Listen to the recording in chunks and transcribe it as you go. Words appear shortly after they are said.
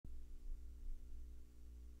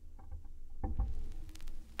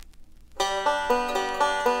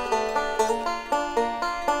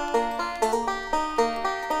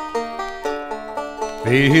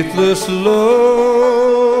Faithless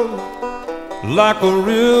love, like a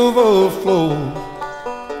river flows,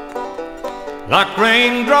 like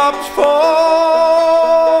raindrops falling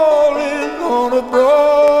on a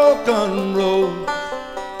broken road,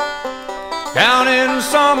 down in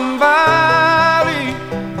some valley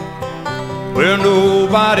where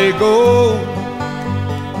nobody goes,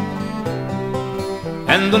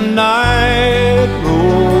 and the night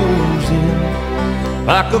rolls in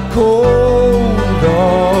like a cold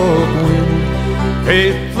dark wind.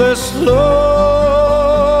 Faithless love,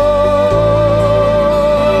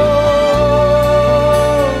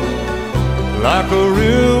 like a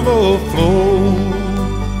river flows.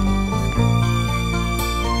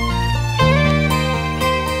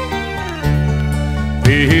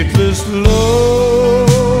 Faithless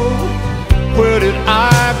love, where did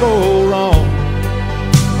I go wrong?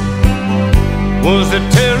 Was it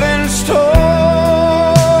telling stories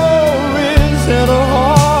in a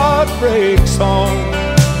heartbreak song,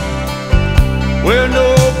 where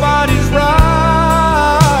nobody's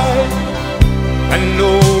right and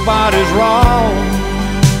nobody's wrong?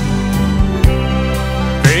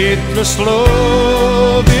 Faithless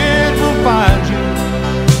love, it will find you,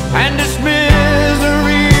 and its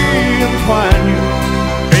misery entwine you.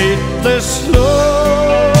 Faithless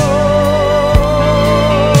love,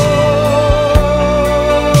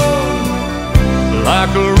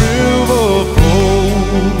 like a river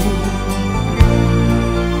flows.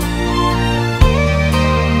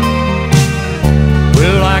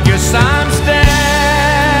 Well, I guess I'm standing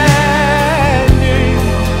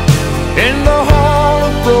in the hall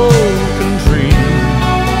of broken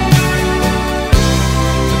dreams.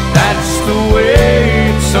 That's the way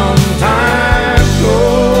it sometimes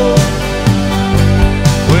goes.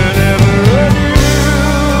 Whenever a new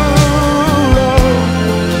love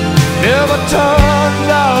never turns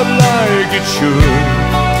out like it should,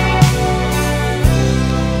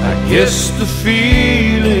 I guess the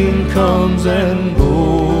feeling comes and goes.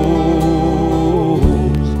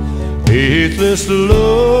 Faithless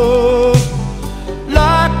love,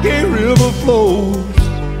 like a river flows,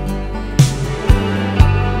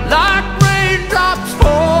 like raindrops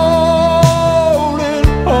falling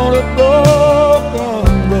on a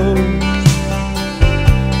broken road,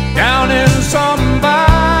 down in some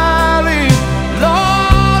valley,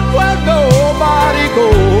 Lord, where nobody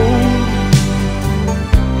goes.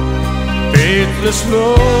 Faithless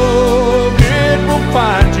love, it will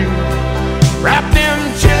find you, wrapped